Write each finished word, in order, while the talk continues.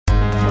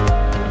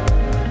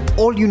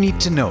All You Need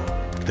to Know,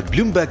 the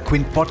Bloomberg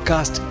Quint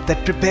podcast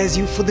that prepares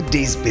you for the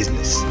day's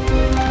business.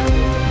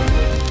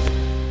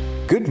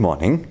 Good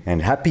morning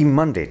and happy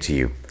Monday to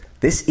you.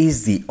 This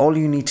is the All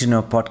You Need to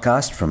Know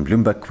podcast from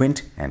Bloomberg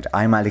Quint and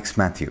I'm Alex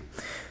Matthew.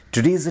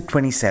 Today is the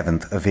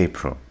 27th of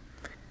April.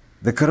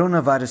 The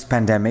coronavirus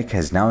pandemic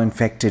has now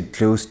infected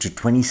close to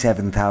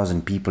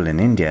 27,000 people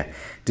in India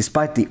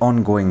despite the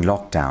ongoing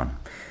lockdown.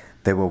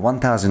 There were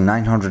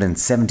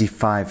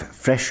 1,975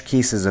 fresh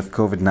cases of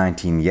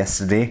COVID-19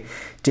 yesterday,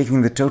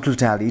 taking the total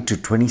tally to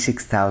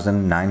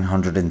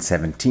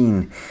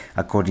 26,917,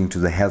 according to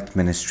the Health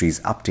Ministry's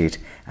update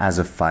as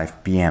of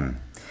 5 p.m.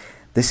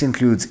 This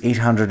includes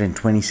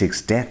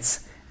 826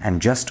 deaths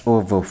and just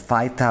over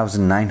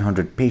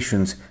 5,900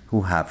 patients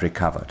who have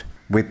recovered.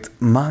 With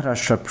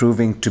Maharashtra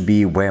proving to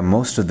be where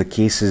most of the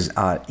cases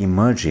are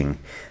emerging,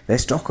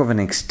 there's talk of an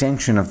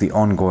extension of the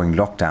ongoing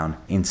lockdown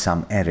in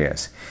some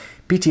areas.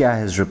 PTI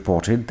has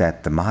reported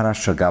that the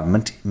Maharashtra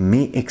government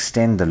may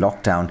extend the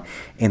lockdown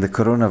in the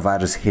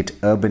coronavirus-hit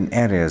urban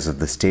areas of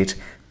the state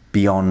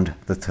beyond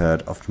the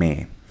 3rd of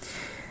May.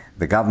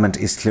 The government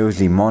is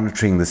closely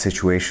monitoring the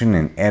situation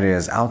in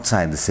areas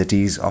outside the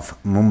cities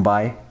of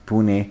Mumbai,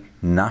 Pune,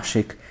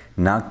 Nashik,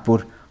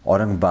 Nagpur,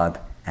 Aurangabad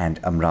and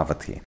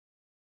Amravati.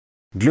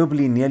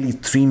 Globally, nearly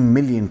 3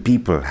 million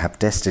people have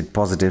tested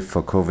positive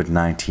for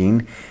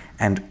COVID-19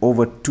 and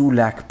over 2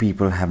 lakh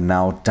people have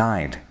now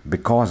died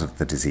because of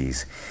the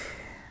disease.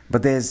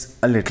 But there's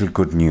a little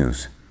good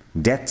news.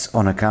 Deaths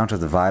on account of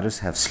the virus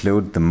have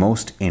slowed the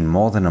most in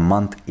more than a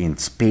month in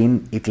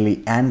Spain,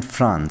 Italy and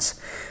France,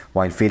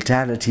 while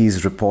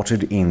fatalities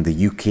reported in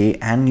the UK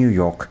and New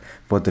York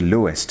were the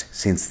lowest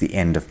since the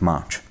end of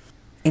March.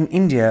 In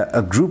India,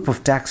 a group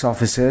of tax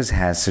officers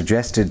has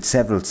suggested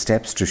several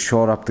steps to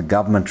shore up the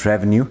government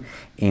revenue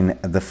in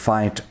the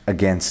fight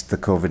against the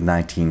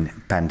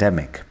COVID-19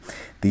 pandemic.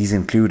 These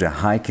include a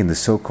hike in the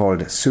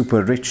so-called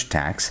super rich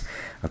tax,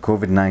 a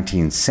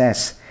COVID-19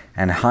 cess,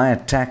 and higher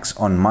tax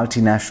on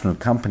multinational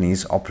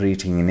companies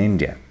operating in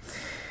India.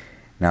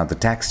 Now, the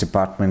tax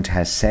department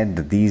has said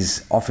that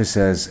these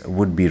officers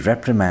would be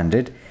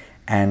reprimanded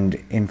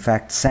and, in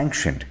fact,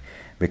 sanctioned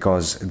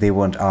because they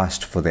weren't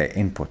asked for their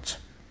inputs.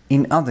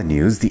 In other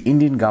news, the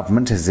Indian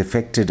government has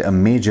effected a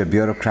major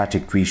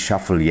bureaucratic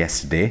reshuffle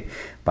yesterday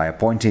by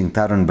appointing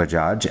Tarun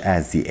Bajaj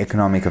as the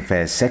Economic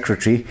Affairs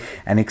Secretary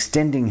and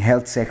extending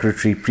Health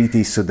Secretary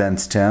Preeti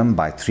Sudan's term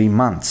by 3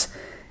 months.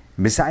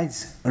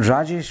 Besides,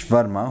 Rajesh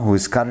Verma, who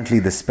is currently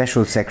the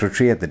Special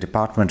Secretary at the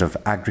Department of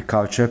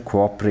Agriculture,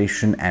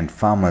 Cooperation and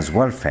Farmers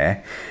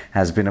Welfare,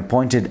 has been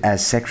appointed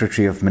as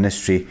Secretary of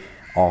Ministry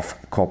of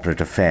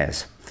Corporate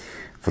Affairs.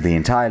 For the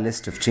entire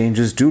list of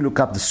changes, do look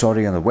up the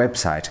story on the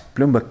website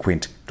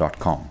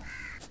bloombergquint.com.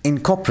 In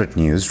corporate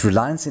news,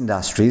 Reliance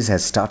Industries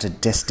has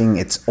started testing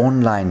its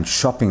online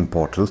shopping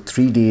portal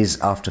 3 days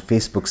after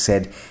Facebook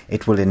said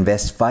it will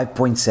invest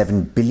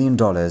 $5.7 billion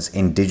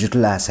in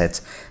digital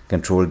assets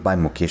controlled by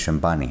Mukesh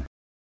Ambani.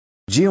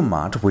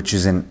 JioMart, which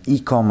is an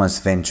e-commerce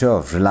venture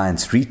of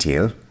Reliance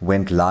Retail,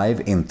 went live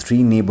in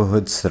 3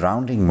 neighborhoods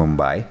surrounding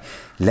Mumbai,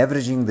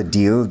 leveraging the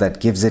deal that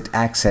gives it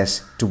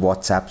access to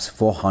WhatsApp's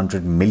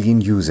 400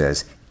 million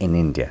users in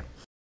India.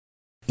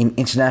 In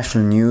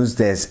international news,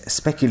 there's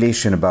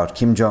speculation about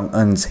Kim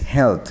Jong-un's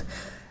health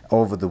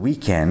over the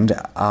weekend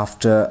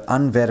after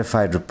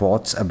unverified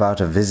reports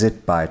about a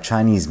visit by a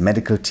Chinese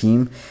medical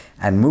team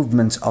and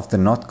movements of the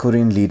North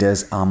Korean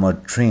leader's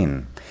armored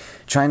train.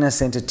 China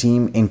sent a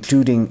team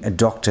including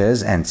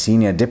doctors and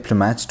senior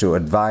diplomats to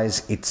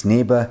advise its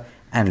neighbor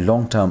and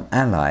long-term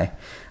ally,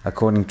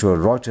 according to a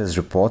Reuters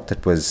report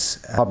that was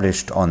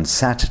published on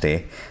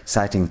Saturday,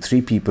 citing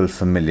 3 people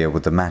familiar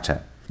with the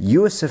matter.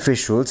 US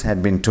officials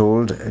had been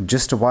told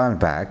just a while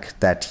back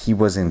that he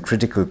was in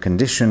critical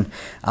condition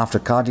after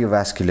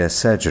cardiovascular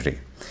surgery.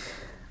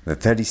 The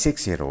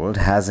 36-year-old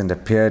hasn't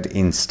appeared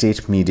in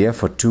state media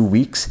for 2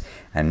 weeks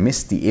and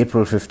missed the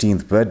April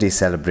 15th birthday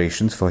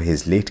celebrations for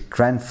his late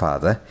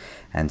grandfather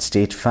and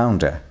state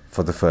founder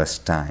for the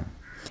first time.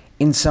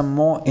 In some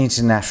more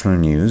international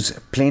news,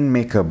 plane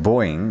maker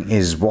Boeing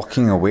is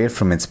walking away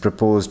from its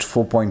proposed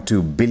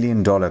 $4.2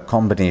 billion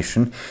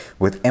combination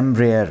with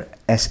Embraer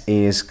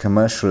SA's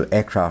commercial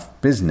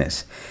aircraft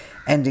business,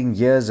 ending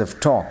years of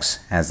talks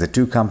as the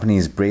two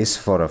companies brace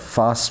for a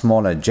far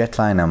smaller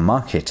jetliner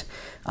market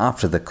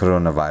after the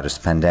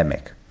coronavirus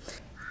pandemic.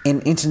 In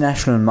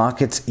international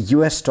markets,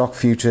 US stock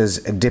futures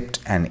dipped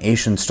and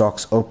Asian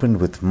stocks opened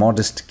with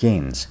modest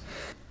gains.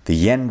 The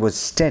yen was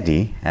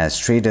steady as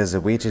traders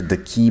awaited the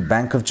key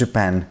Bank of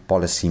Japan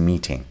policy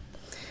meeting.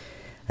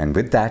 And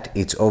with that,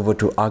 it's over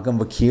to Agam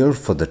Vakil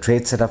for the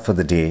trade setup for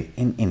the day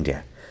in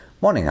India.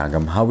 Morning,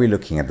 Agam. How are we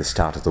looking at the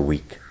start of the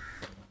week?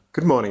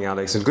 Good morning,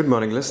 Alex, and good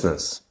morning,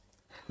 listeners.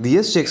 The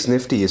SGX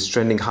Nifty is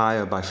trending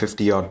higher by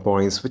 50-odd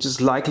points, which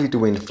is likely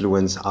to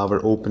influence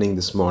our opening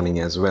this morning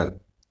as well.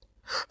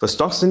 For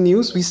stocks and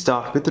news, we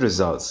start with the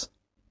results.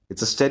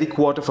 It's a steady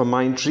quarter for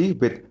Mindtree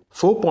with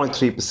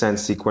 4.3%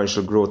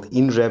 sequential growth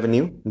in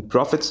revenue and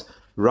profits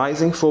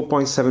rising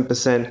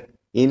 4.7%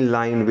 in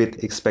line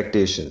with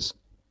expectations.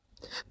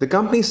 The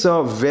company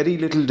saw very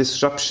little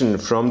disruption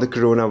from the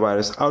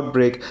coronavirus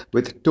outbreak,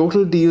 with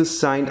total deals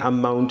signed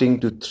amounting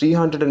to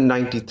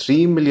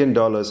 $393 million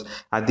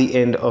at the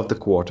end of the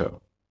quarter.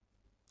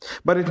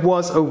 But it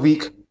was a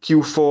weak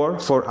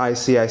Q4 for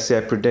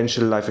ICICI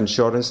Prudential Life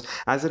Insurance,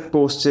 as it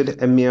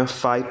posted a mere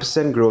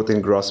 5% growth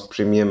in gross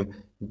premium,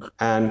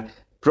 and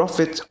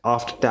profit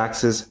after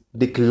taxes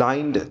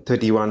declined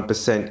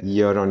 31%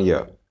 year on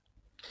year.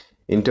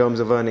 In terms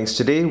of earnings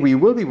today, we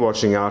will be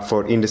watching out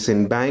for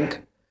IndusInd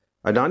Bank,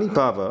 Adani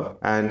Power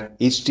and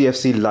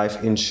HDFC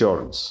Life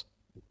Insurance.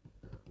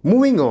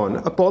 Moving on,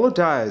 Apollo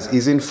Tyres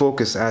is in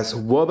focus as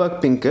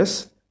Warburg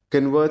Pincus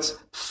converts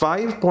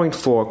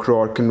 5.4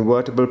 crore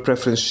convertible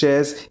preference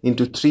shares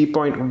into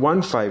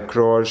 3.15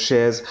 crore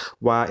shares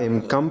via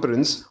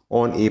encumbrance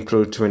on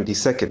April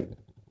 22nd.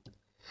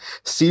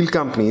 Steel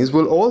companies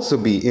will also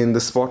be in the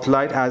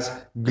spotlight, as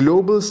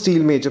global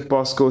steel major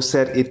POSCO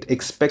said it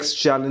expects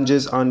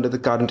challenges under the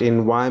current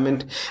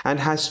environment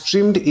and has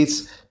trimmed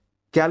its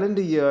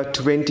calendar year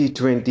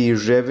 2020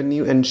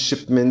 revenue and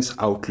shipments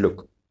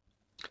outlook.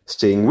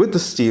 Staying with the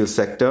steel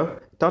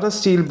sector, Tata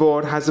Steel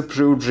Board has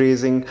approved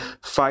raising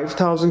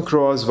 5,000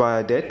 crores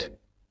via debt.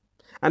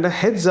 And a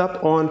heads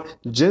up on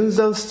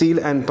Jindal Steel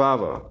and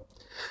Power.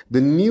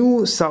 The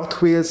new South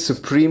Wales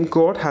Supreme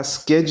Court has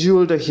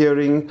scheduled a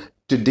hearing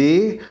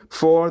today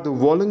for the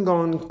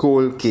Wollongong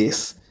coal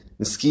case.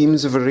 The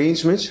schemes of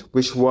arrangement,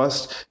 which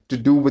was to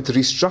do with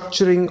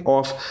restructuring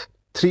of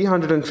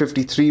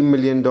 $353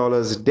 million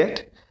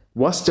debt,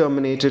 was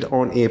terminated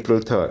on April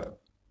 3rd.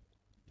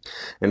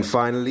 And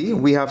finally,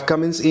 we have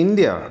Cummins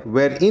India,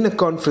 where in a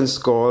conference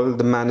call,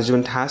 the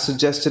management has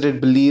suggested it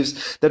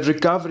believes that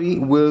recovery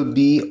will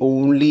be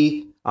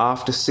only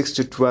after 6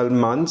 to 12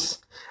 months,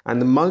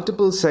 and the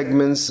multiple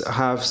segments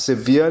have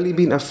severely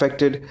been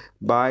affected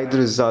by the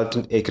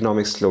resultant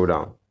economic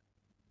slowdown.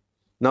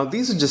 Now,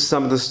 these are just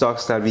some of the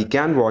stocks that we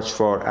can watch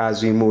for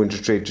as we move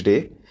into trade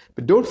today.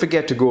 But don't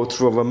forget to go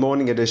through our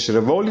morning edition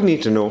of All You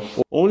Need to Know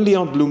only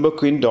on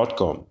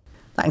BloombergQuint.com.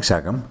 Thanks,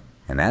 Agam.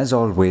 And as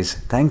always,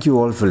 thank you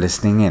all for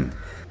listening in.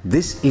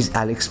 This is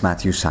Alex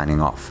Matthews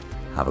signing off.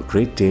 Have a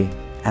great day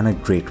and a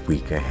great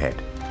week ahead.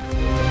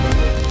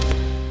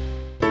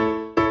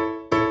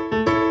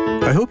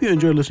 I hope you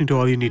enjoyed listening to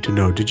All You Need to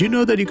Know. Did you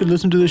know that you can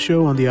listen to the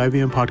show on the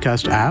IVM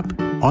Podcast app?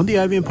 On the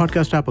IVM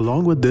Podcast app,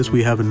 along with this,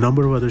 we have a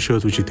number of other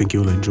shows which you think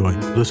you'll enjoy.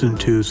 Listen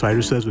to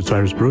Cyrus Says with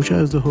Cyrus Brocha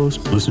as the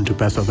host. Listen to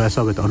Paisa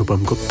Vaisa with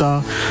Anupam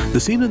Gupta. The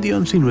Scene and the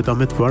Unseen with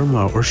Amit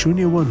Verma, or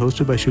Shunya One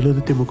hosted by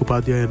Shiladitya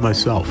Mukhopadhyay and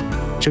myself.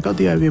 Check out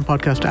the IVM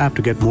Podcast app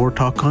to get more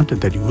talk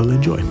content that you will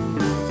enjoy.